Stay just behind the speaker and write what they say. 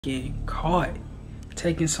getting caught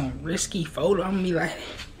taking some risky photo. I'm gonna be like,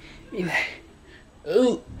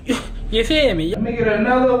 ooh, you feel me? Let me get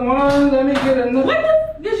another one. Let me get another.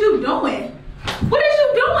 What is you doing? What is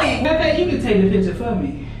you doing? I think you can take the picture for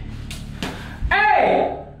me.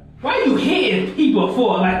 Hey, why you hitting people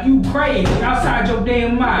for like you crazy outside your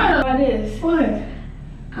damn mind? What is? What?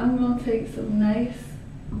 I'm gonna take some nice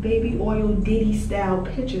baby oil Diddy style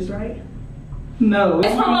pictures, right? No.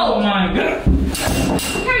 Oh my god.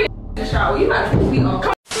 Carry the shower. You about to piss me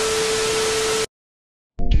off.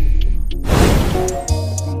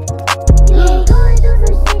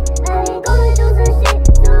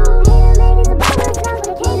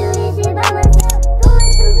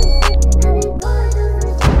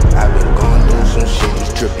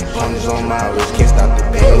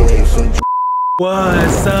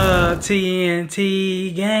 What's up,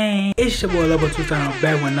 TNT gang? It's your boy 𝗪𝗪𝗘𝗡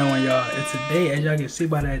back with another one, y'all. And today, as y'all can see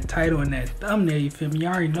by that title and that thumbnail, you feel me? You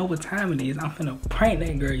already know what time it is. I'm finna prank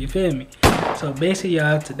that girl, you feel me? So basically,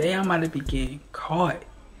 y'all, today I'm about to be getting caught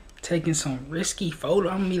taking some risky photo.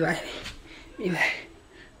 I'm gonna be like,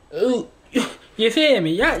 ooh, you feel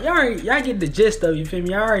me? Y'all get the gist of it, you feel me?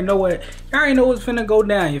 Y'all already know what's finna go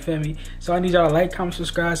down, you feel me? So I need y'all to like, comment,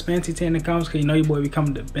 subscribe, spam TT in the comments, cause you know your boy be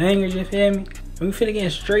coming to bangers, you feel me? And we finna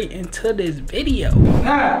get straight into this video.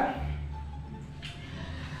 Now,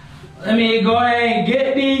 let me go ahead and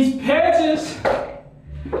get these pictures.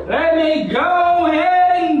 Let me go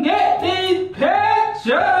ahead and get these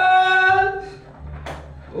pictures.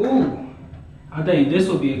 Ooh, I think this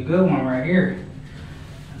will be a good one right here.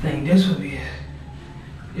 I think this would be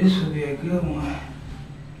a good one.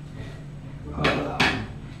 Hold up.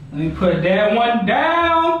 Let me put that one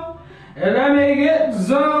down and let me get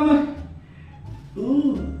some.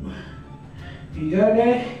 Ooh, you got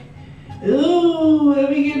that? Ooh, let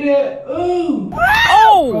me get that. Ooh.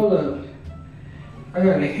 Oh! Hold up. I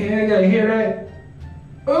gotta hear that.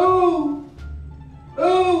 Ooh.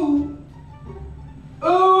 Ooh.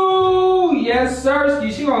 Ooh. Yes, sir.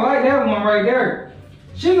 She gonna like that one right there.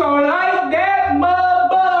 She gonna like that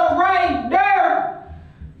mother right there.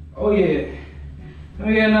 Oh yeah. Let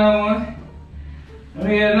me get another one. Let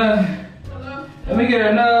me get another. Hello? Let me get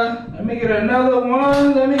another. Let me get another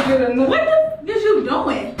one. Let me get another. What is you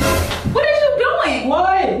doing? What is you doing?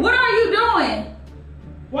 What? What are you doing?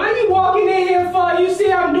 Why are you walking in here for? You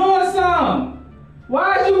see I'm doing something.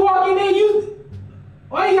 Why are you walking in?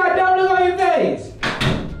 Why you got double look on your face?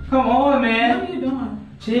 Come on, man. What are you doing?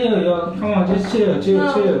 Chill, y'all. Come on, just chill.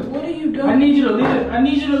 No, what are you doing? I need you to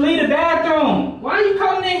leave the bathroom. Why are you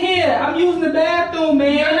coming in here? I'm using the bathroom,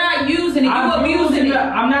 man. You're not using it. You're abusing it.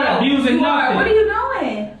 I'm not abusing nothing. What are you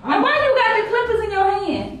doing? And why you got the clippers in your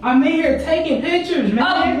hand? I'm in here taking pictures,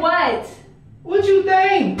 man. Of what? What you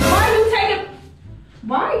think? Why are you taking?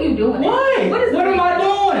 Why are you doing What? What is what am I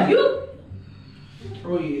doing? You.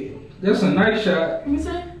 Oh yeah, that's a nice shot. Let me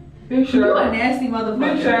see. Big shot. You a nasty motherfucker.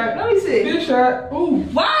 Big shot. Let me see. Big shot. Ooh.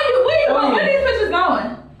 Why are you? Where you going? Where these pictures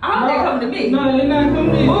going? I hope they coming to me. No, they're not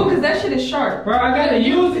coming to me. Ooh, cause that shit is sharp. Bro, I gotta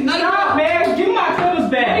use it. No, Stop, man. Give my clippers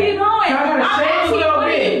back. What are you doing? I gotta shave a little what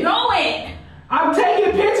bit. are you doing? I'm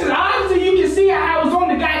taking pictures. Obviously, you can see how I was on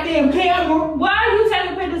the goddamn camera. Why are you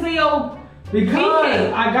taking pictures of your?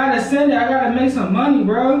 Because I gotta send it. I gotta make some money,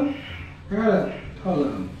 bro. Bro, hold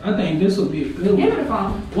on. I think this will be a good one. Give me the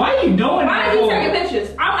phone. Why are you doing Why that? are you taking pictures?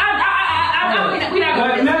 We not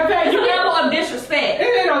gonna. Matter of fact, it's a level of disrespect. It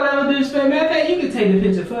ain't no level of disrespect. Matter of fact, you can take the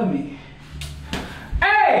picture for me.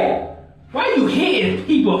 Hey, why you hitting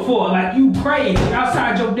people for like you crazy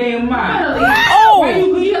outside your damn mind? Oh, why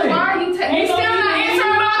you leaving? Why are you taking? You still not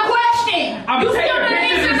answering my question. I'm taking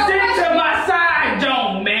pictures and send to my side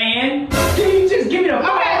joint, man. Can you just give me the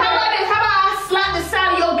phone? Okay, how about this? How about I slap the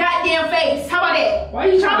side of your goddamn face? How about that?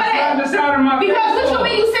 Why you trying to slap the side of my face? Because what you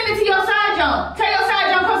mean you send it to your side joint? Tell your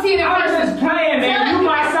side joint come see it in person. I'm just playing, man. You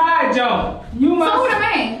my side joint. You my. So who the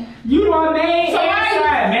main? You my main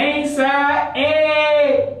side. Main side.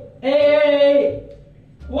 Hey.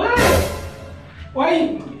 What? Why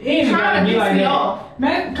you ain't trying to be like that? Off.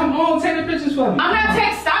 Man, come on, take the pictures for me. I'm not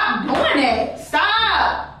taking. Stop doing that.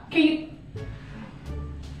 Stop. Can you?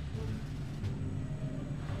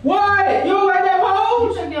 What? You don't like that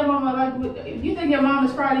pose? You think your mama like? You think your mom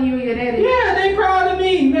is proud of you or your daddy? Yeah, they proud of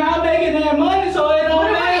me. Man, I'm making that money, so it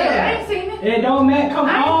don't matter. I ain't seen it. It don't matter. Come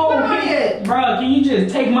on, bro. Can you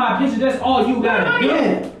just take my picture? That's all you gotta do.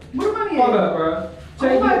 Where the money at? Hold up, bro.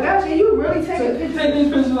 Oh my gosh, you really taking pictures? Take these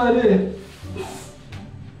pictures like this.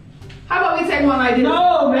 How about we take one like this?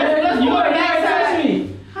 No, man. Let's You pull the ain't back touch side.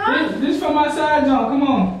 me. Huh? This from my side jump. Come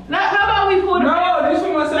on. How about we pull the back? No, this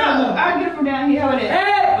from my side jump. I'll get it from down here. How about that?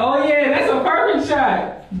 Hey! Oh yeah, that's a perfect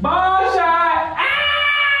shot. Ball shot.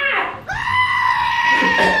 Ah!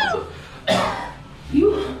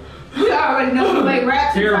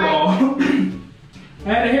 wrapped too tight. Hairball. I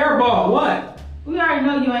had a hairball. What? We already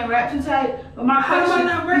know you ain't wrapped too tight. But my question, How am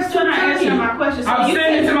I not wrapped too trying to tight? answer my question. So I'm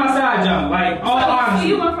sending it to my side jump. Like, all honesty.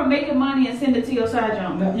 So you went from making money and send it to your side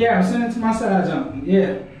jump? Yeah, I'm sending it to my side jump.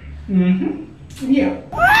 Yeah. Mm-hmm. Yeah.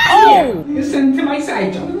 Oh! Yeah. It's sending it to my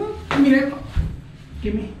side jump. Give me that.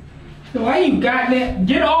 Give me. So why you got that?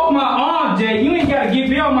 Get off my arm, Jay. You ain't gotta get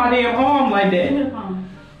me on my damn arm like that. Give me the phone.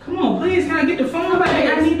 Come on, please. Can I get the phone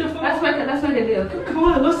back? I need the phone. Let's make a deal. Come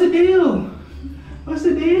on, what's the deal? What's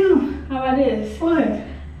the deal? How about this? What?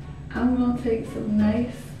 I'm gonna take some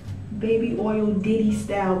nice baby oil Diddy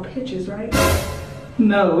style pictures, right?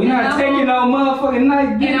 No, we're not taking no motherfucking nice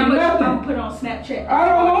And I'm nothing. gonna put on Snapchat. I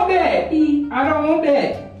don't want that. I don't want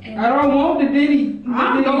that. I don't want the Diddy.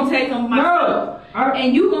 I'm gonna take them myself. No.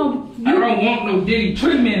 And you gonna. I don't want no Diddy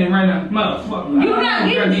treatment right now, motherfucker. You're not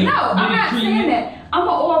getting. No, I'm not saying that. I'm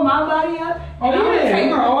gonna oil my body up. Oh yeah, you're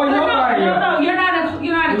gonna oil your body up. No, you're not.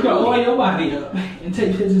 We're gonna oil your body up and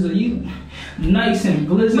take pictures of you, nice and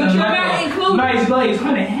glistening. But you're like not included. Nice glazed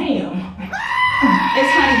honey ham. It's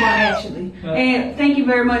honey bun actually. And thank you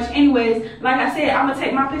very much. Anyways, like I said, I'm gonna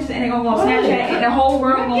take my pictures and they're gonna go on Snapchat and the whole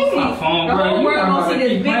world gonna see. My phone, the whole world gonna see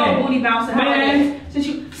this big old booty bouncing. Man. Since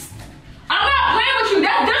you, I'm not playing with you.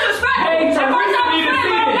 That's disrespectful. Hey, The first Teresa time needs to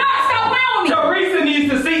see I'm it. not. Stop playing with me. Teresa needs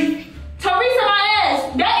to see. Teresa, my ass.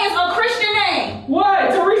 That is a Christian name. What?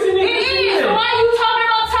 Teresa needs to see It is. it. So why are you talking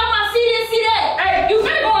about my see this, see that? Hey, You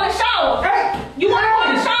finna go in the shower. Hey, You wanna go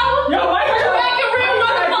in the shower? Yo, like Cause you acting real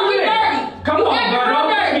motherfucking dirty. Come You on, acting bro. real Don't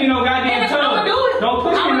dirty. push me no goddamn And tub. I'ma do it. Don't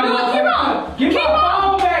push me I'ma no do it. Keep on. Give Keep my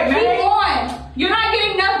phone back, man. Keep on. You're not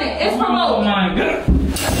getting nothing. It's Oh promoted. my god.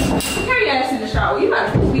 Carry your ass in the shower. You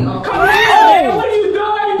gotta piss me off. Come on, man. What are you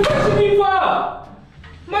doing? What are you pushing me for?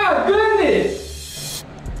 My goodness.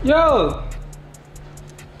 Yo.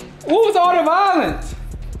 What was all the violence?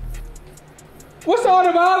 What's all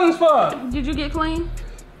the violence for? Did you get clean?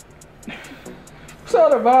 What's all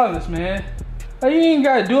the violence, man? Like, you ain't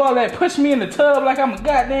gotta do all that. Push me in the tub like I'm a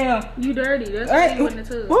goddamn. You dirty. That's Hey, why you in the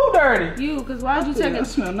tub. who dirty? You, cause why'd you take That it?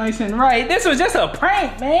 smell nice and right. This was just a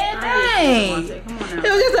prank, man. Dang. Come on It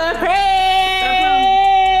now. was just a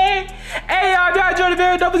prank. Hey, y'all, if y'all enjoyed the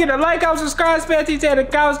video, don't forget to like, comment, subscribe, spell TEAMTAE in the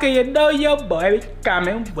comments, cause you know your boy be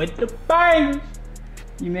coming with the bangers.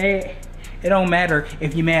 You mad? It don't matter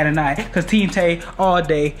if you mad or not, cause TEAMTAE all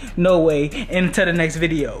day, no way. And until the next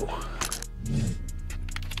video.